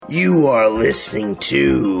You are listening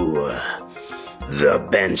to the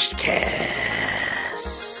Benchcast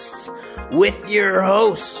with your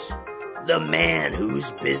host, the man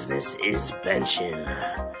whose business is benching,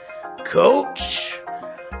 Coach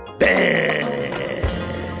Ben.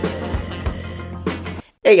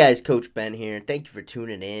 Hey guys, Coach Ben here, and thank you for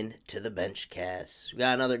tuning in to the Benchcast. We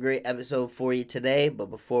got another great episode for you today, but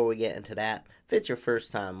before we get into that, if it's your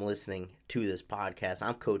first time listening to this podcast,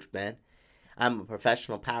 I'm Coach Ben. I'm a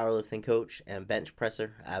professional powerlifting coach and bench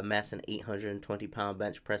presser. I've amassed an 820-pound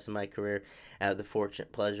bench press in my career. I have the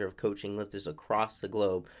fortunate pleasure of coaching lifters across the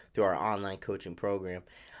globe through our online coaching program.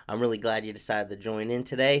 I'm really glad you decided to join in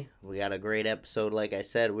today. We got a great episode. Like I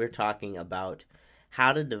said, we're talking about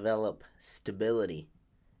how to develop stability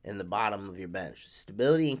in the bottom of your bench.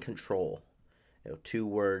 Stability and control. Two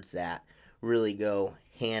words that really go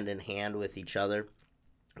hand in hand with each other.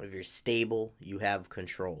 If you're stable, you have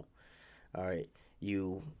control. All right,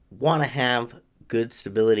 you want to have good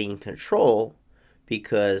stability and control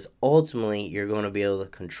because ultimately you're going to be able to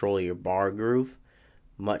control your bar groove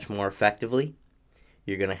much more effectively.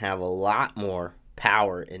 You're going to have a lot more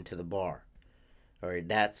power into the bar. All right,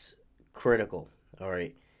 that's critical. All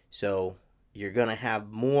right, so you're going to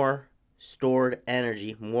have more stored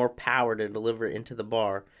energy, more power to deliver into the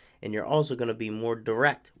bar, and you're also going to be more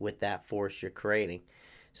direct with that force you're creating.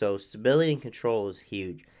 So stability and control is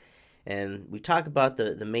huge. And we talk about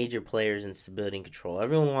the major players in stability and control.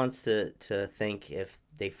 Everyone wants to think if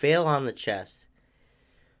they fail on the chest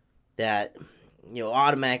that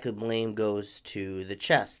automatically blame goes to the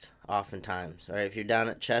chest oftentimes. Right? If you're down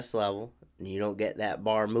at chest level and you don't get that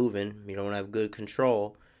bar moving, you don't have good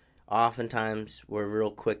control, oftentimes we're real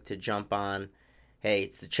quick to jump on, hey,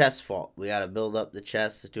 it's the chest fault. We got to build up the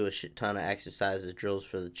chest. Let's do a shit ton of exercises, drills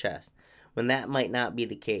for the chest. When that might not be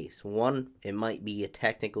the case. One, it might be a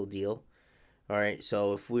technical deal. All right,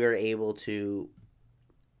 so if we're able to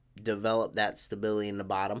develop that stability in the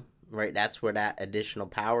bottom, right, that's where that additional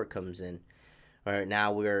power comes in. All right,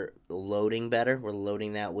 now we're loading better. We're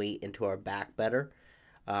loading that weight into our back better.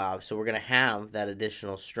 So we're going to have that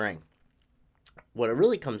additional strength. What it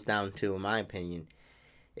really comes down to, in my opinion,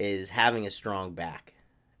 is having a strong back.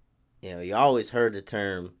 You always heard the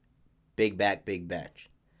term big back, big bench.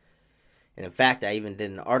 And in fact, I even did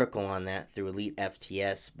an article on that through Elite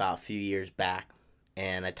FTS about a few years back.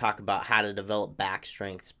 And I talk about how to develop back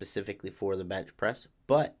strength specifically for the bench press.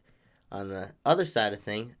 But on the other side of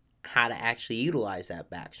things, how to actually utilize that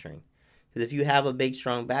back strength. Because if you have a big,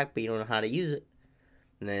 strong back, but you don't know how to use it,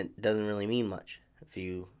 then it doesn't really mean much. If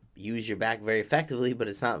you use your back very effectively, but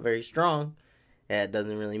it's not very strong, it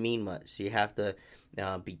doesn't really mean much. So you have to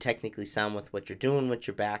be technically sound with what you're doing with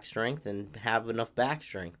your back strength and have enough back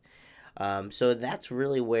strength. So that's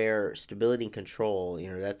really where stability and control,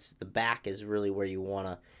 that's the back is really where you want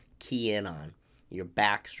to key in on your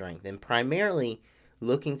back strength and primarily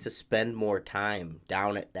looking to spend more time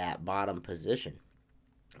down at that bottom position.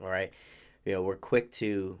 All right. We're quick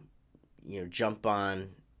to, jump on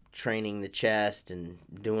training the chest and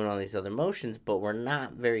doing all these other motions, but we're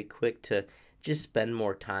not very quick to just spend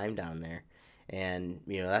more time down there. And,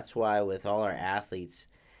 that's why with all our athletes,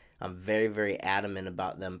 I'm very, very adamant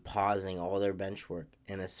about them pausing all their bench work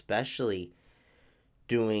and especially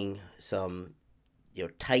doing some,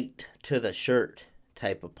 tight to the shirt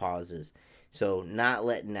type of pauses. So not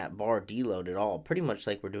letting that bar deload at all, pretty much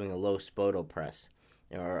like we're doing a low spoto press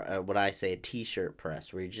or what I say a t-shirt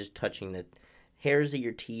press where you're just touching the hairs of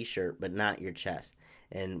your t-shirt but not your chest.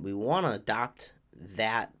 And we want to adopt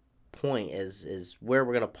that point as where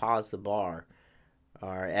we're going to pause the bar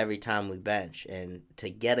or every time we bench. And to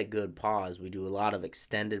get a good pause, we do a lot of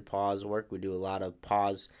extended pause work. We do a lot of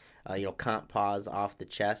pause, comp pause off the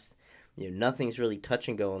chest. Nothing's really touch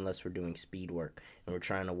and go unless we're doing speed work and we're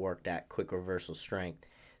trying to work that quick reversal strength.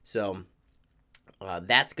 So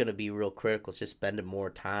that's going to be real critical. It's just spending more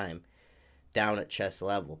time down at chest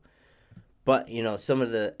level. But, some of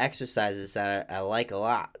the exercises that I like a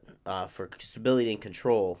lot for stability and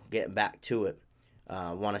control, getting back to it,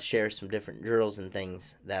 want to share some different drills and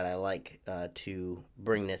things that I like to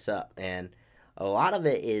bring this up. And a lot of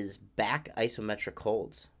it is back isometric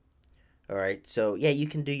holds. All right, so yeah, you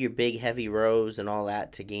can do your big heavy rows and all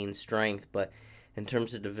that to gain strength, but in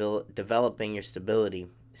terms of developing your stability,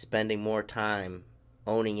 spending more time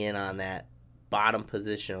owning in on that bottom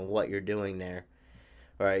position of what you're doing there,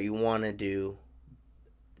 all right, you want to do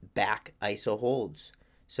back iso holds.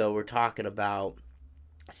 So we're talking about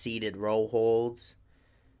seated row holds.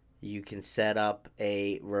 You can set up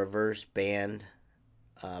a reverse band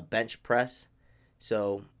bench press.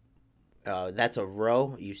 So That's a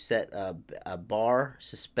row. You set a bar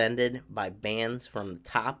suspended by bands from the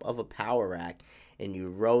top of a power rack, and you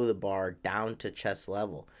row the bar down to chest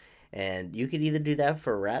level. And you could either do that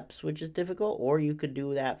for reps, which is difficult, or you could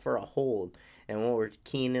do that for a hold. And what we're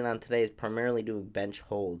keying in on today is primarily doing bench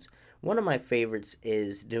holds. One of my favorites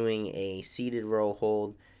is doing a seated row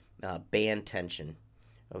hold, band tension.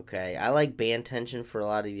 Okay, I like band tension for a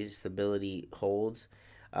lot of these stability holds.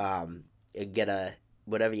 Get a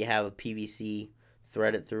whatever you have, a PVC,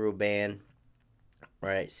 thread it through a band,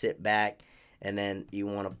 right? Sit back, and then you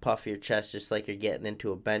want to puff your chest just like you're getting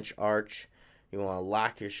into a bench arch. You want to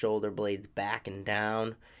lock your shoulder blades back and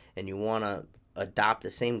down, and you want to adopt the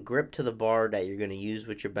same grip to the bar that you're going to use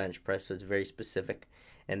with your bench press, so it's very specific.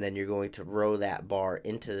 And then you're going to row that bar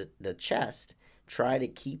into the chest. Try to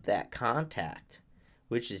keep that contact,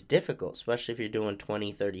 which is difficult, especially if you're doing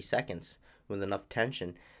 20, 30 seconds with enough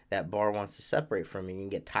tension. That bar wants to separate from you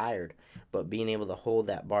and get tired. But being able to hold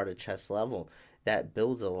that bar to chest level, that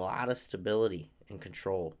builds a lot of stability and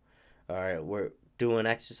control. All right, we're doing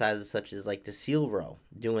exercises such as like the seal row,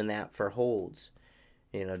 doing that for holds.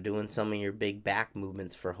 Doing some of your big back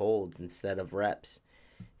movements for holds instead of reps.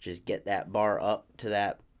 Just get that bar up to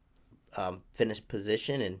that finished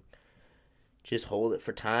position and just hold it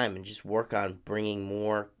for time and just work on bringing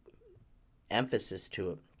more emphasis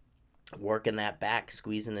to it. Working that back,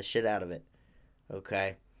 squeezing the shit out of it.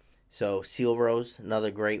 Okay? So seal rows,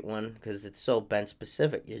 another great one because it's so bench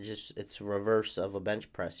specific. It's reverse of a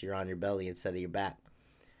bench press. You're on your belly instead of your back.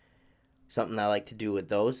 Something I like to do with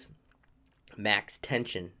those, max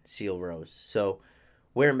tension seal rows. So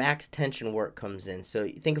where max tension work comes in. So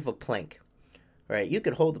you think of a plank, right? You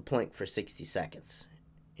could hold the plank for 60 seconds.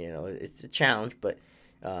 It's a challenge, but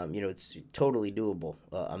it's totally doable.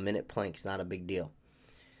 A minute plank's not a big deal.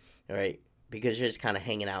 All right, because you're just kind of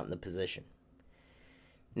hanging out in the position.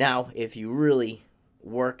 Now, if you really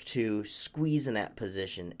work to squeeze in that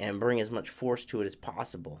position and bring as much force to it as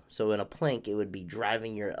possible. So in a plank, it would be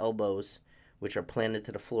driving your elbows, which are planted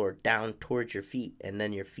to the floor, down towards your feet, and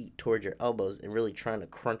then your feet towards your elbows, and really trying to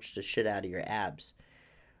crunch the shit out of your abs,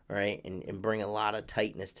 right? And bring a lot of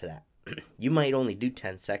tightness to that. You might only do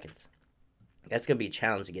 10 seconds. That's going to be a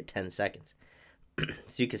challenge to get 10 seconds.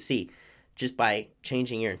 So you can see, just by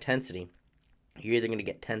changing your intensity, you're either going to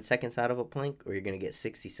get 10 seconds out of a plank or you're going to get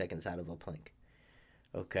 60 seconds out of a plank.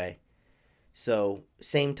 Okay? So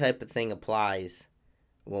same type of thing applies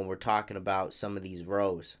when we're talking about some of these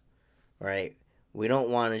rows, right? We don't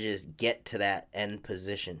want to just get to that end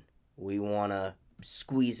position. We want to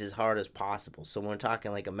squeeze as hard as possible. So when we're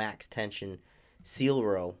talking like a max tension seal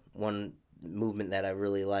row, one movement that I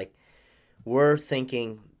really like, we're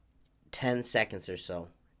thinking 10 seconds or so.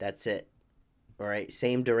 That's it. All right,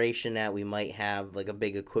 same duration that we might have like a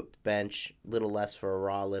big equipped bench, a little less for a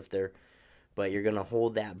raw lifter, but you're going to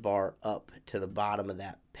hold that bar up to the bottom of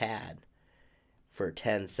that pad for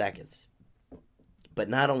 10 seconds. But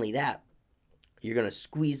not only that, you're going to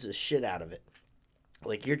squeeze the shit out of it.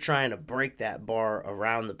 Like you're trying to break that bar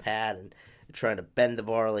around the pad and trying to bend the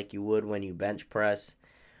bar like you would when you bench press.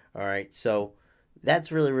 All right, so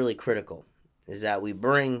that's really, really critical, is that we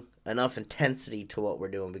bring enough intensity to what we're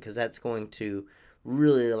doing, because that's going to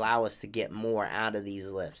really allow us to get more out of these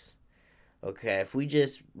lifts. Okay, if we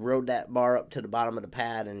just rode that bar up to the bottom of the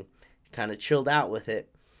pad and kind of chilled out with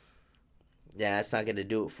it, yeah, that's not going to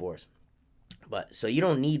do it for us. But so you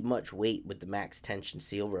don't need much weight with the max tension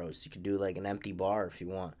seal rows. You can do like an empty bar if you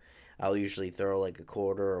want. I'll usually throw like a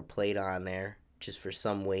quarter or a plate on there just for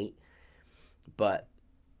some weight. But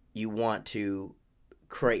you want to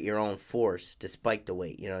create your own force despite the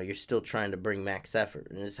weight. You're still trying to bring max effort.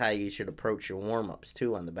 And it's how you should approach your warm-ups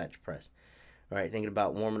too on the bench press. All right, thinking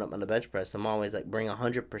about warming up on the bench press, I'm always like, bring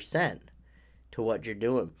 100% to what you're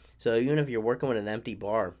doing. So even if you're working with an empty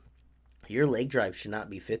bar, your leg drive should not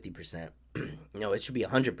be 50%. No, it should be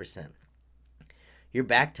 100%. Your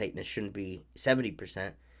back tightness shouldn't be 70%.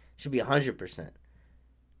 It should be 100%.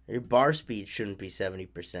 Your bar speed shouldn't be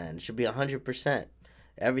 70%. It should be 100%.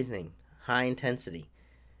 Everything, high intensity.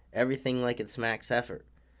 Everything like it's max effort.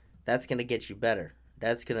 That's going to get you better.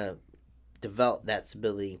 That's going to develop that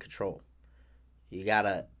stability and control. You got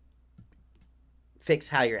to fix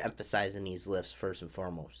how you're emphasizing these lifts first and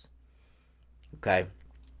foremost. Okay?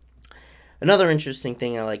 Another interesting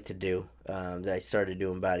thing I like to do, that I started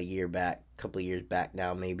doing about a couple of years back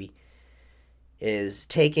now maybe, is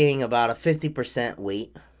taking about a 50%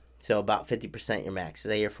 weight. So about 50% your max.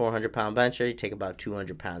 Say you're a 400-pound bencher, you take about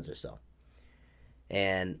 200 pounds or so.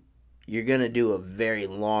 And you're going to do a very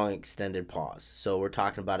long extended pause. So we're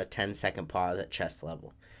talking about a 10-second pause at chest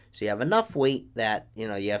level. So you have enough weight that, you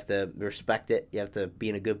have to respect it. You have to be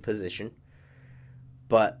in a good position.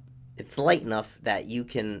 But it's light enough that you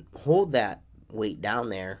can hold that weight down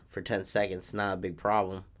there for 10 seconds. Not a big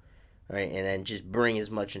problem, right? And then just bring as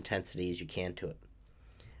much intensity as you can to it.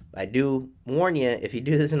 I do warn you, if you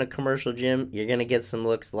do this in a commercial gym, you're going to get some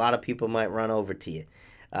looks. A lot of people might run over to you.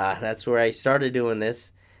 That's where I started doing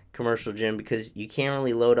this commercial gym, because you can't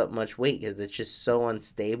really load up much weight because it's just so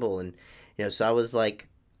unstable. And, so I was like,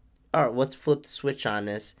 all right, let's flip the switch on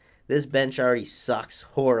this. This bench already sucks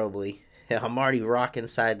horribly. I'm already rocking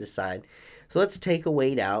side to side. So let's take a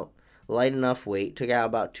weight out, light enough weight, took out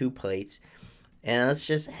about 2 plates, and let's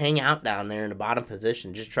just hang out down there in the bottom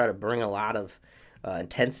position. Just try to bring a lot of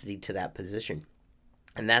intensity to that position.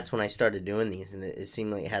 And that's when I started doing these, and it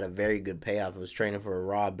seemed like it had a very good payoff. I was training for a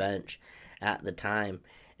raw bench at the time,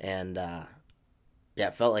 and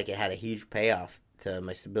it felt like it had a huge payoff to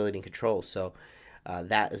my stability and control. So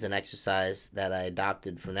that is an exercise that I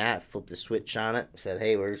adopted from that. I flipped the switch on it, said,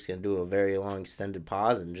 hey, we're just going to do a very long extended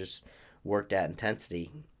pause and just work that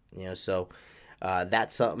intensity. So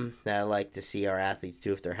that's something that I like to see our athletes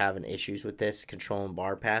do if they're having issues with this, controlling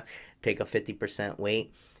bar path. Take a 50%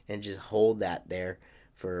 weight and just hold that there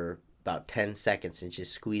for about 10 seconds and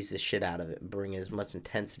just squeeze the shit out of it and bring as much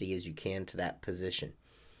intensity as you can to that position.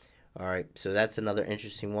 All right, so that's another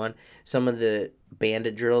interesting one. Some of the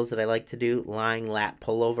banded drills that I like to do, lying lat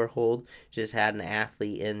pullover hold. Just had an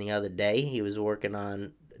athlete in the other day. He was working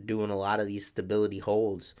on doing a lot of these stability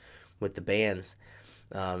holds with the bands.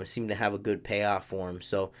 It seemed to have a good payoff for him.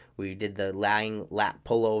 So we did the lying lat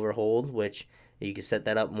pullover hold, which you can set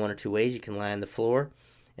that up in one or two ways. You can lie on the floor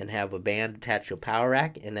and have a band attached to a power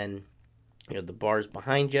rack, and then the bars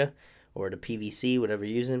behind you or the PVC, whatever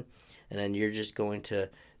you're using, and then you're just going to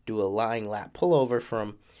do a lying lat pullover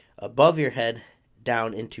from above your head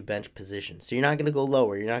down into bench position. So you're not going to go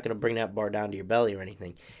lower. You're not going to bring that bar down to your belly or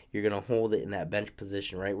anything. You're going to hold it in that bench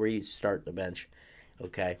position right where you start the bench.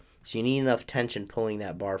 Okay, so you need enough tension pulling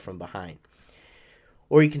that bar from behind.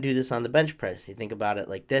 Or you can do this on the bench press. You think about it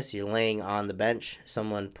like this. You're laying on the bench.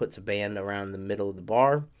 Someone puts a band around the middle of the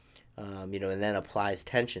bar, and then applies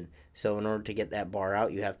tension. So in order to get that bar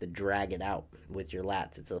out, you have to drag it out with your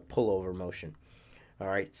lats. It's a pullover motion. All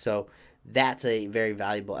right, so that's a very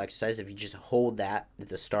valuable exercise. If you just hold that at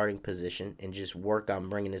the starting position and just work on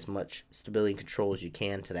bringing as much stability and control as you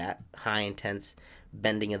can to that high intense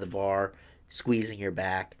bending of the bar, squeezing your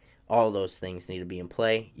back, all those things need to be in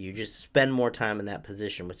play. You just spend more time in that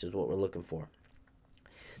position, which is what we're looking for.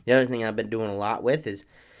 The other thing I've been doing a lot with is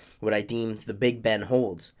what I deem the big bend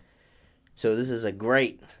holds. So this is a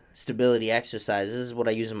great stability exercise. This is what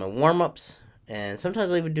I use in my warm-ups, and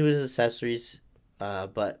sometimes I even do it as accessories,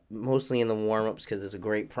 but mostly in the warm-ups because it's a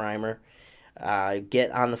great primer.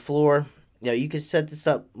 Get on the floor. You can set this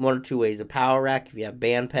up one or two ways. A power rack, if you have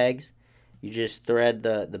band pegs, you just thread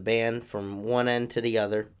the band from one end to the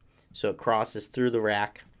other so it crosses through the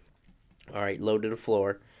rack. All right, low to the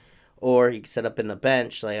floor. Or you can set up in a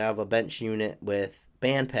bench. Like I have a bench unit with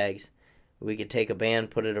band pegs. We could take a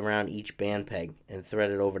band, put it around each band peg, and thread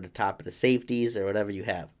it over the top of the safeties or whatever you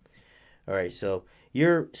have. All right, so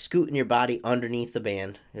you're scooting your body underneath the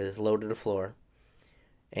band. It's low to the floor.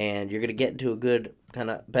 And you're going to get into a good kind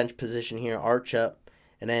of bench position here, arch up.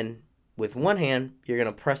 And then with one hand, you're going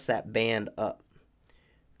to press that band up.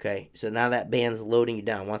 Okay, so now that band's loading you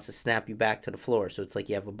down, wants to snap you back to the floor. So it's like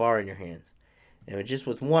you have a bar in your hands. And just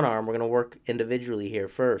with one arm, we're going to work individually here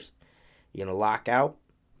first. You're going to lock out.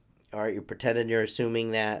 All right, you're pretending you're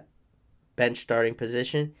assuming that bench starting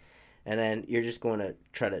position. And then you're just going to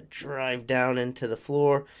try to drive down into the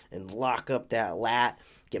floor and lock up that lat.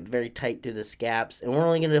 Get very tight to the scaps. And we're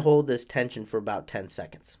only going to hold this tension for about 10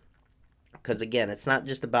 seconds. Because, again, it's not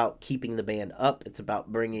just about keeping the band up. It's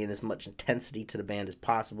about bringing in as much intensity to the band as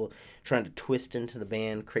possible. Trying to twist into the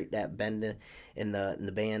band, create that bend in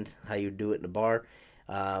the band, how you do it in the bar.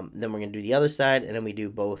 Then we're going to do the other side, and then we do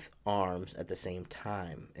both arms at the same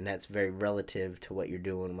time. And that's very relative to what you're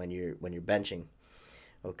doing when you're benching.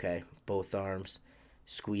 Okay, both arms,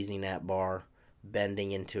 squeezing that bar,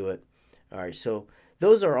 bending into it. All right, so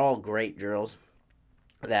those are all great drills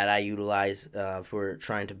that I utilize if we're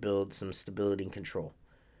trying to build some stability and control.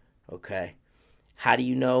 Okay, how do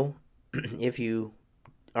you know if you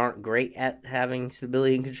aren't great at having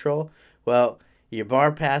stability and control? Well, your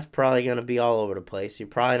bar path's probably going to be all over the place. You're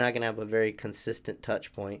probably not going to have a very consistent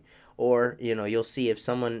touch point. Or, you'll see if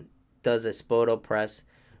someone does a Spoto press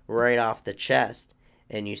right off the chest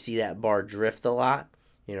and you see that bar drift a lot,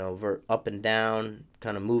 up and down,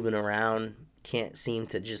 kind of moving around, can't seem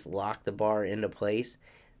to just lock the bar into place,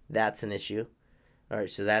 that's an issue. All right,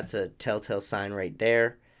 so that's a telltale sign right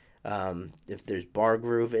there. if there's bar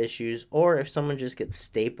groove issues, or if someone just gets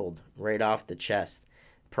stapled right off the chest.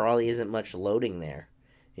 Probably isn't much loading there.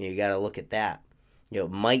 You got to look at that. It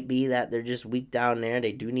might be that they're just weak down there.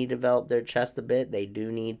 They do need to develop their chest a bit. They do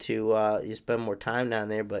need to you spend more time down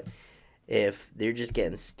there. But if they're just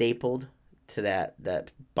getting stapled to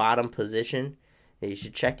that bottom position, you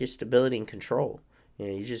should check your stability and control.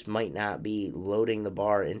 You just might not be loading the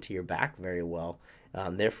bar into your back very well.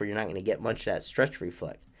 Therefore, you're not going to get much of that stretch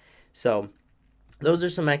reflex. So those are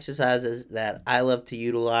some exercises that I love to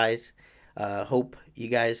utilize. Hope you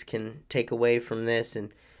guys can take away from this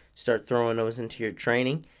and start throwing those into your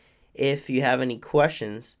training. If you have any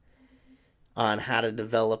questions on how to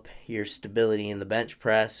develop your stability in the bench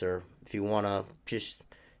press, or if you want to just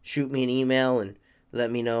shoot me an email and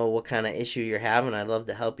let me know what kind of issue you're having, I'd love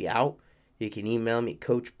to help you out. You can email me at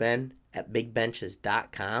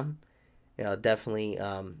coachben@bigbenches.com. I'll definitely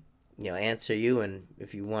answer you, and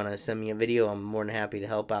if you want to send me a video, I'm more than happy to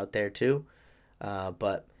help out there too.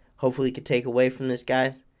 But hopefully you can take away from this,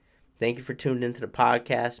 guys. Thank you for tuning into the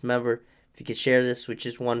podcast. Remember, if you could share this with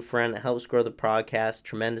just one friend, it helps grow the podcast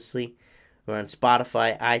tremendously. We're on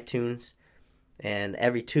Spotify, iTunes, and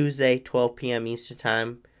every Tuesday, 12 p.m. Eastern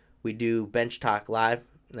Time, we do Bench Talk Live.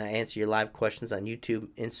 And I answer your live questions on YouTube,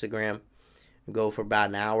 Instagram. We go for about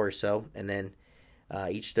an hour or so, and then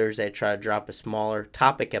each Thursday I try to drop a smaller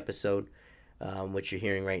topic episode, which you're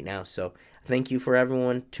hearing right now. So thank you for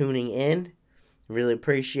everyone tuning in. Really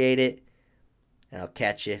appreciate it, and I'll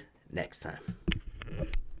catch you next time.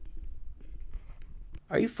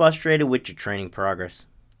 Are you frustrated with your training progress?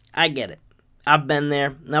 I get it. I've been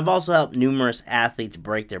there, and I've also helped numerous athletes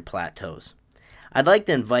break their plateaus. I'd like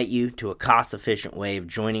to invite you to a cost-efficient way of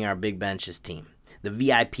joining our Big Benches team, the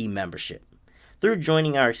VIP membership. Through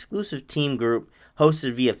joining our exclusive team group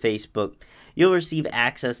hosted via Facebook, you'll receive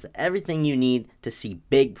access to everything you need to see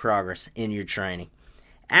big progress in your training.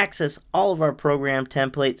 Access all of our program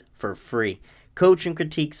templates for free, coach and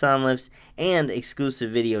critiques on lifts, and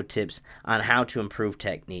exclusive video tips on how to improve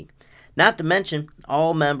technique. Not to mention,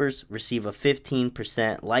 all members receive a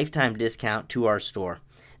 15% lifetime discount to our store.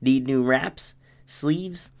 Need new wraps,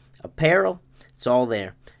 sleeves, apparel? It's all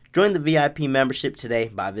there. Join the VIP membership today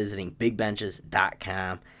by visiting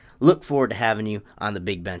bigbenches.com. Look forward to having you on the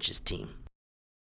Big Benches team.